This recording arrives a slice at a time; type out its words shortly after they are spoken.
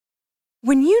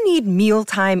When you need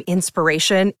mealtime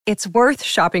inspiration, it's worth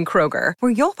shopping Kroger,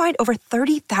 where you'll find over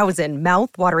 30,000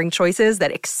 mouth-watering choices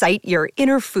that excite your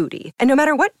inner foodie. And no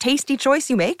matter what tasty choice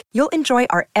you make, you'll enjoy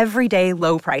our everyday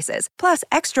low prices, plus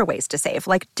extra ways to save,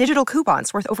 like digital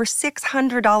coupons worth over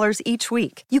 $600 each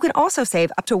week. You can also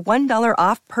save up to $1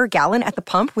 off per gallon at the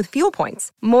pump with fuel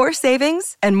points. More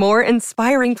savings and more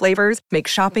inspiring flavors make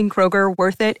shopping Kroger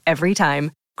worth it every time.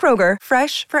 Kroger,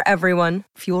 fresh for everyone.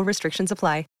 Fuel restrictions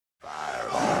apply.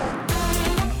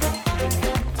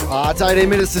 It's 18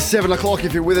 minutes to 7 o'clock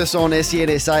if you're with us on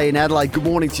SENSA in Adelaide. Good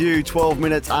morning to you. 12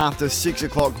 minutes after 6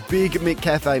 o'clock. Big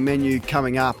McCafe menu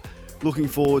coming up. Looking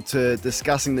forward to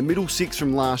discussing the middle six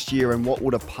from last year and what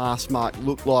would a pass mark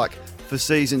look like for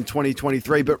season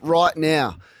 2023. But right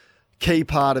now, key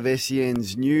part of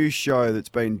SEN's new show that's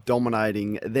been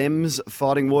dominating them's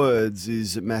fighting words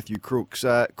is Matthew Crooks.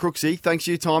 Crooksy, thanks for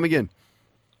your time again.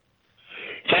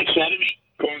 Thanks for having me.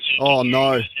 Oh,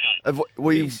 no.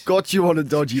 We've got you on a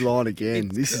dodgy line again.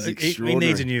 This is extraordinary. He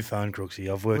needs a new phone,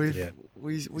 Crooksy. I've worked it out.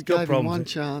 We gave him one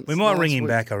chance. We might ring him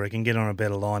back, I reckon, get on a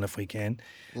better line if we can.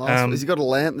 Has he got a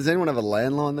land? Does anyone have a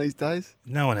landline these days?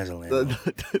 No one has a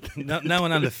landline. no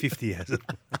one under 50 has it.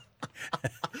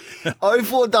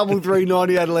 0433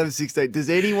 98 11 16. Does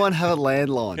anyone have a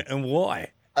landline? And why?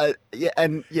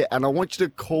 And I want you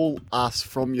to call us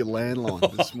from your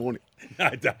landline this morning. No,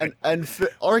 don't. I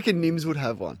reckon Nims would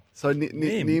have one. So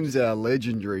Nims, our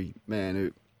legendary man,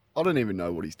 who I don't even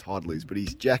know what his title is, but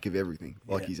he's jack of everything.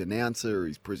 Like he's announcer,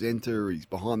 he's presenter, he's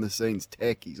behind the scenes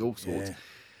tech, he's all sorts. Yeah.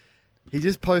 He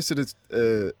just posted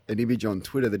an image on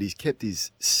Twitter that he's kept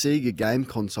his Sega game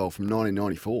console from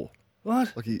 1994.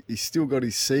 What? Like he's still got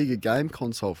his Sega game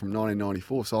console from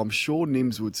 1994. So I'm sure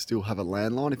Nims would still have a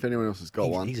landline if anyone else has got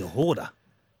one. He's a hoarder.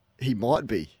 He might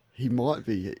be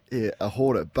a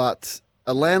hoarder. But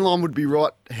a landline would be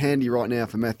right handy right now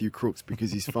for Matthew Crooks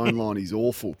because his phone line is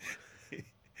awful.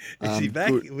 Is he back?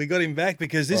 Good. We got him back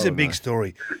because this is a big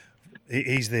story.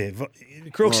 He's there.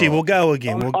 Crooksy, we'll go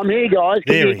again. I'm here, guys.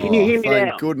 Can you hear me now?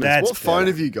 Thank goodness. What phone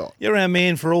have you got? You're our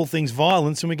man for all things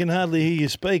violence, and we can hardly hear you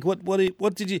speak. What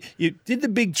did you did the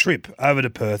big trip over to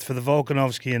Perth for the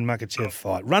Volkanovski and Makhachev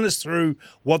fight? Run us through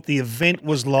what the event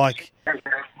was like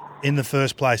in the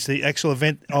first place. The actual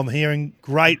event, I'm hearing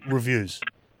great reviews.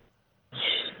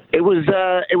 It was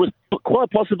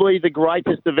quite possibly the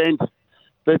greatest event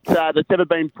that's ever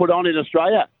been put on in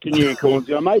Australia. Can you call?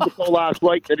 I made the call last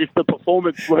week that if the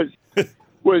performance was in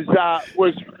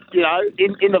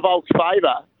the Volk's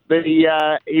favour, that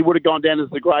he would have gone down as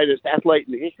the greatest athlete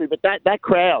in history. But that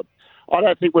crowd, I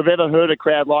don't think we've ever heard a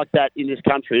crowd like that in this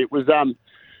country. It was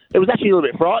actually a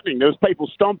little bit frightening. There was people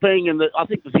stomping, and I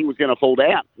think the thing was going to fall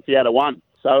down if he had a won.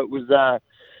 So it was the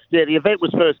event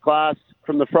was first class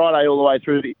from the Friday all the way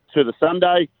through to the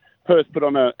Sunday. Perth put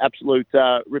on an absolute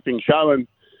ripping show, and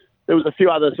there was a few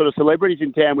other sort of celebrities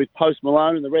in town with Post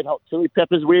Malone and the Red Hot Chili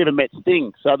Peppers. We even met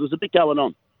Sting, so there was a bit going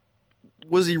on.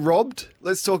 Was he robbed?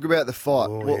 Let's talk about the fight.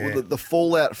 What the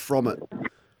fallout from it?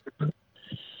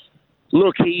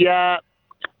 Look, I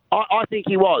think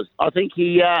he was. I think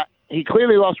he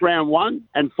clearly lost round 1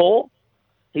 and 4.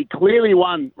 He clearly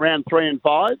won round 3 and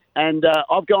 5, and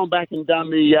I've gone back and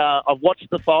done I've watched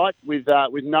the fight with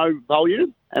no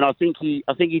volume, and I think he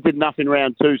did enough in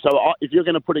round 2. So if you're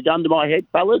going to put a gun to my head,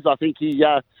 fellas, I think he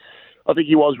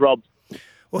was robbed.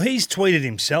 Well, he's tweeted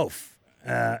himself,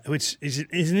 which is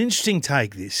an interesting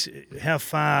take. This, how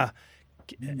far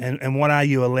and what are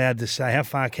you allowed to say? How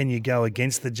far can you go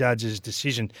against the judge's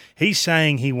decision? He's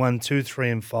saying he won 2, 3,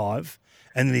 and 5.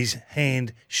 And that his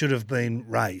hand should have been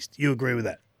raised. You agree with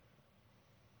that?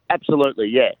 Absolutely,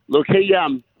 yeah. Look, I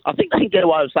think they can get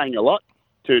away with saying a lot,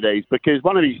 2Ds, because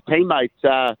one of his teammates,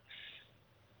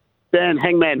 Dan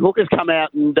Hangman Hook, has come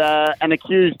out and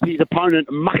accused his opponent,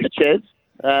 Makhachev,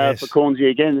 for Cornsey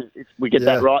again, if we get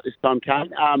that right this time,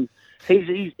 Kane.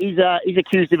 He's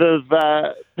accused him of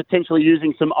potentially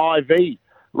using some IV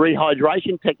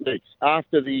rehydration techniques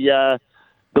after the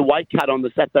weight cut on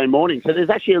the Saturday morning. So there's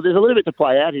a little bit to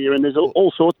play out here, and there's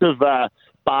all sorts of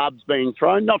barbs being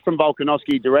thrown, not from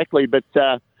Volkanovski directly, but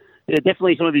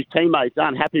definitely some of his teammates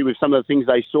aren't happy with some of the things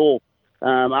they saw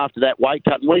after that weight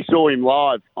cut. And we saw him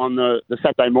live on the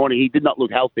Saturday morning. He did not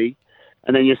look healthy.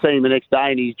 And then you see him the next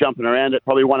day and he's jumping around at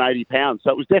probably 180 pounds.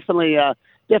 So it was definitely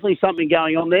something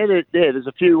going on there. There's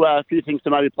a few things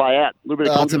to maybe play out. A little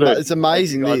bit of controversy. It's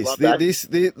amazing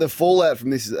the fallout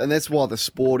from this, and that's why the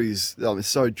sport is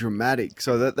so dramatic.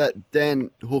 So that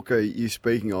Dan Hooker you're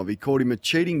speaking of, he called him a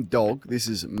cheating dog. This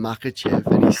is Makhachev,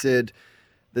 and he said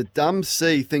the dumb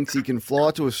C thinks he can fly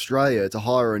to Australia to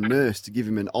hire a nurse to give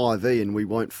him an IV, and we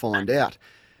won't find out.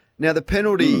 Now, the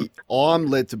penalty I'm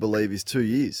led to believe is 2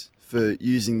 years for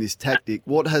using this tactic.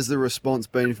 What has the response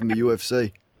been from the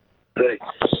UFC? The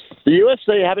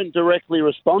UFC haven't directly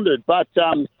responded, but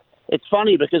it's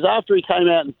funny because after he came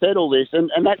out and said all this,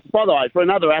 and that's, by the way, for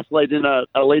another athlete in an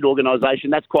elite organisation,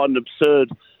 that's quite an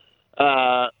absurd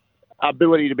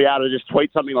ability to be able to just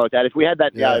tweet something like that. If we had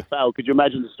that in the AFL, could you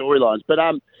imagine the storylines? But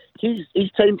his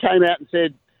team came out and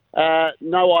said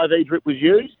no IV drip was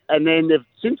used, and then they've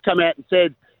since come out and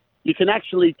said you can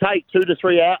actually take 2 to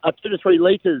 3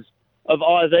 litres of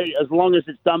IV as long as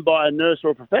it's done by a nurse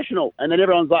or a professional. And then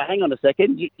everyone's like, hang on a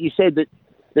second, you said that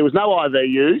there was no IV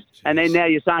used, and then now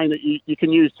you're saying that you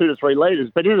can use 2 to 3 litres.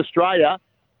 But in Australia,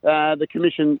 the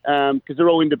Commission, because they're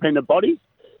all independent bodies,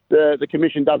 the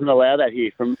Commission doesn't allow that here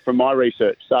from my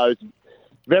research. So it's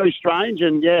very strange,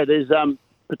 and there's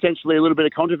potentially a little bit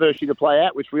of controversy to play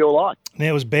out, which we all like. Now,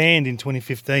 it was banned in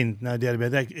 2015, no doubt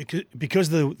about that,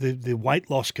 because of the weight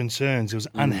loss concerns. It was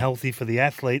unhealthy for the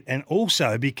athlete, and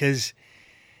also because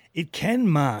it can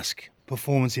mask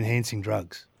performance-enhancing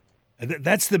drugs.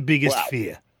 That's the biggest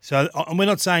fear. So we're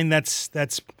not saying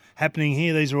that's happening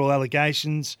here. These are all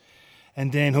allegations,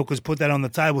 and Dan Hooker's put that on the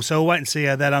table. So we'll wait and see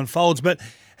how that unfolds. But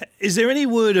is there any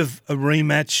word of a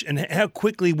rematch, and how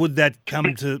quickly would that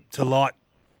come to light?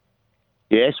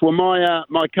 Yes, well,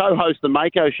 my co-host, the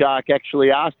Mako Shark,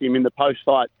 actually asked him in the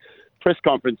post-fight press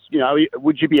conference,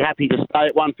 would you be happy to stay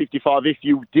at 155 if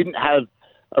you didn't have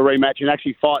a rematch and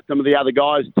actually fight some of the other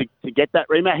guys to get that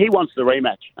rematch? He wants the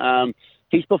rematch.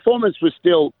 His performance was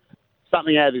still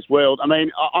something out of this world. I mean,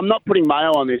 I'm not putting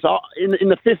Mayo on this. In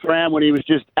the 5th round, when he was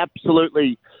just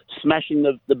absolutely smashing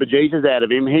the bejesus out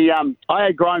of him, I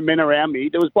had grown men around me.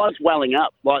 There was blokes welling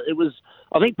up.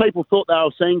 I think people thought they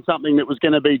were seeing something that was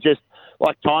going to be just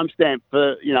like timestamp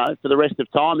for the rest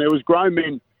of time. There was grown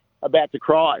men about to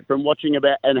cry from watching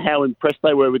and how impressed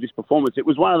they were with this performance. It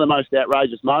was one of the most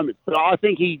outrageous moments. But I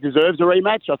think he deserves a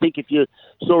rematch. I think if you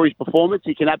saw his performance,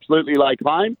 he can absolutely lay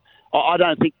claim. I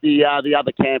don't think the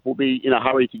other camp will be in a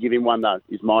hurry to give him one, though,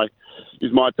 is my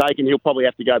take, and he'll probably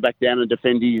have to go back down and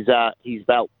defend his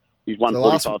belt. His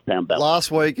 145-pound belt.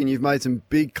 Last week, and you've made some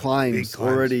big claims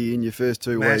already in your first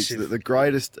 2 weeks, that the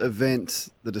greatest event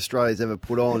that Australia's ever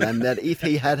put on, and that if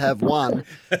he had won,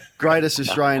 greatest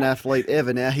Australian athlete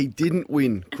ever. Now, he didn't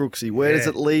win, Crooksy. Where does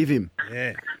it leave him?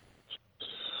 Yeah.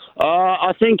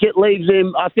 I think it leaves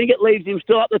him.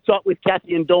 Still up the top with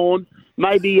Kathy and Dawn.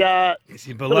 Maybe is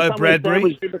he below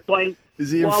Bradbury?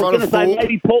 Is he in front of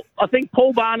Paul? I think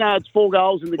Paul Barnard's 4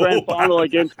 goals in the grand final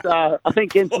against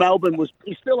Melbourne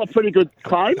he's still a pretty good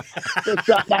claim. But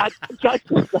jokes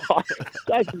aside,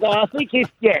 I think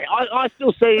I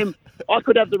still see him. I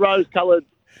could have the rose-coloured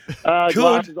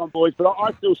glasses on, boys, but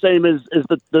I still see him as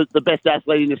the best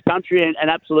athlete in this country, and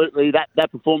absolutely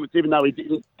that performance, even though he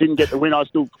didn't get the win, I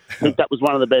still think that was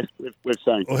one of the best we've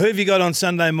seen. Well, who have you got on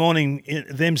Sunday morning?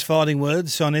 Them's Fighting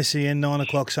Words on SEN 9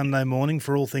 o'clock Sunday morning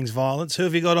for all things violence. Who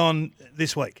have you got on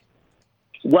this week?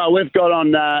 Well, we've got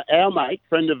on our mate,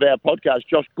 friend of our podcast,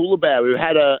 Josh Coulabau, who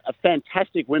had a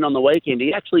fantastic win on the weekend.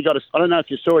 He actually got I don't know if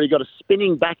you saw it, he got a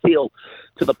spinning back heel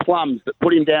to the plums that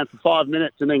put him down for 5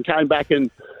 minutes and then came back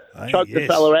and choked the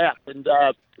fella out. And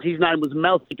his name was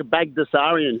Maltik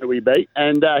Bagdasarian, who he beat.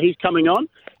 And he's coming on.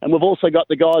 And we've also got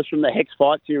the guys from the Hex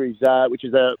Fight Series, which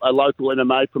is a local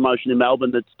MMA promotion in Melbourne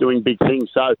that's doing big things.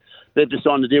 So they've just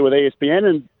signed a deal with ESPN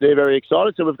and they're very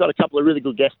excited. So we've got a couple of really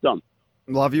good guests on.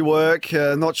 Love your work.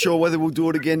 Not sure whether we'll do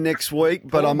it again next week,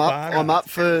 but I'm up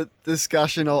for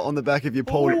discussion on the back of your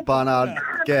Paul Barnard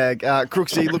gag.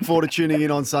 Crooksy, look forward to tuning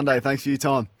in on Sunday. Thanks for your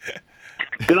time.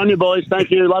 Good on you, boys. Thank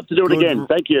you. Love to do it again.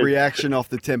 Thank you. Reaction off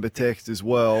the Temper text as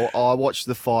well. I watched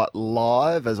the fight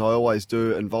live, as I always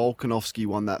do, and Volkanovski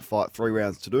won that fight 3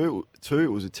 rounds to 2.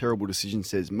 It was a terrible decision,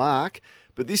 says Mark.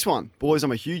 But this one, boys,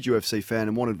 I'm a huge UFC fan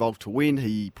and wanted Volk to win.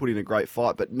 He put in a great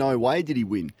fight, but no way did he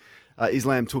win.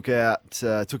 Islam took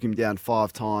him down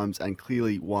 5 times and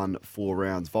clearly won 4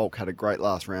 rounds. Volk had a great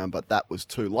last round, but that was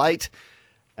too late.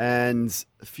 And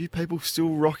a few people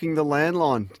still rocking the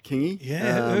landline, Kingy.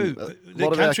 Yeah, a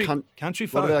lot of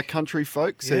our country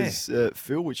folk, says Yeah.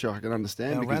 Phil, which I can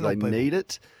understand because Randall they people. need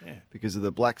it because of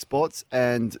the black spots.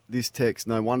 And this text,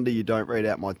 no wonder you don't read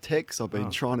out my text. I've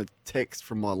been trying to text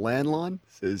from my landline,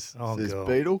 says God.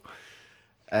 Beetle.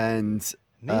 And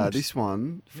this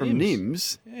one from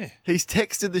Nims. Yeah. He's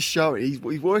texted the show. He's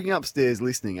working upstairs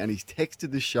listening, and he's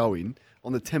texted the show in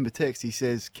on the Timber text. He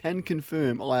says, "Can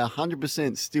confirm I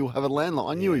 100% still have a landline."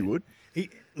 I knew he would.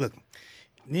 Look,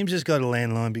 Nims has got a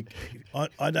landline.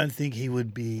 I don't think he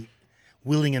would be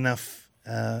willing enough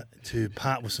to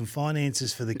part with some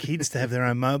finances for the kids to have their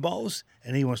own mobiles,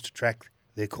 and he wants to track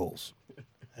their calls.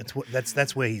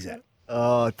 That's where he's at.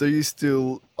 Do you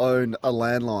still own a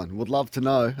landline? Would love to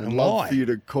know and And love why? for you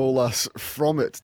to call us from it.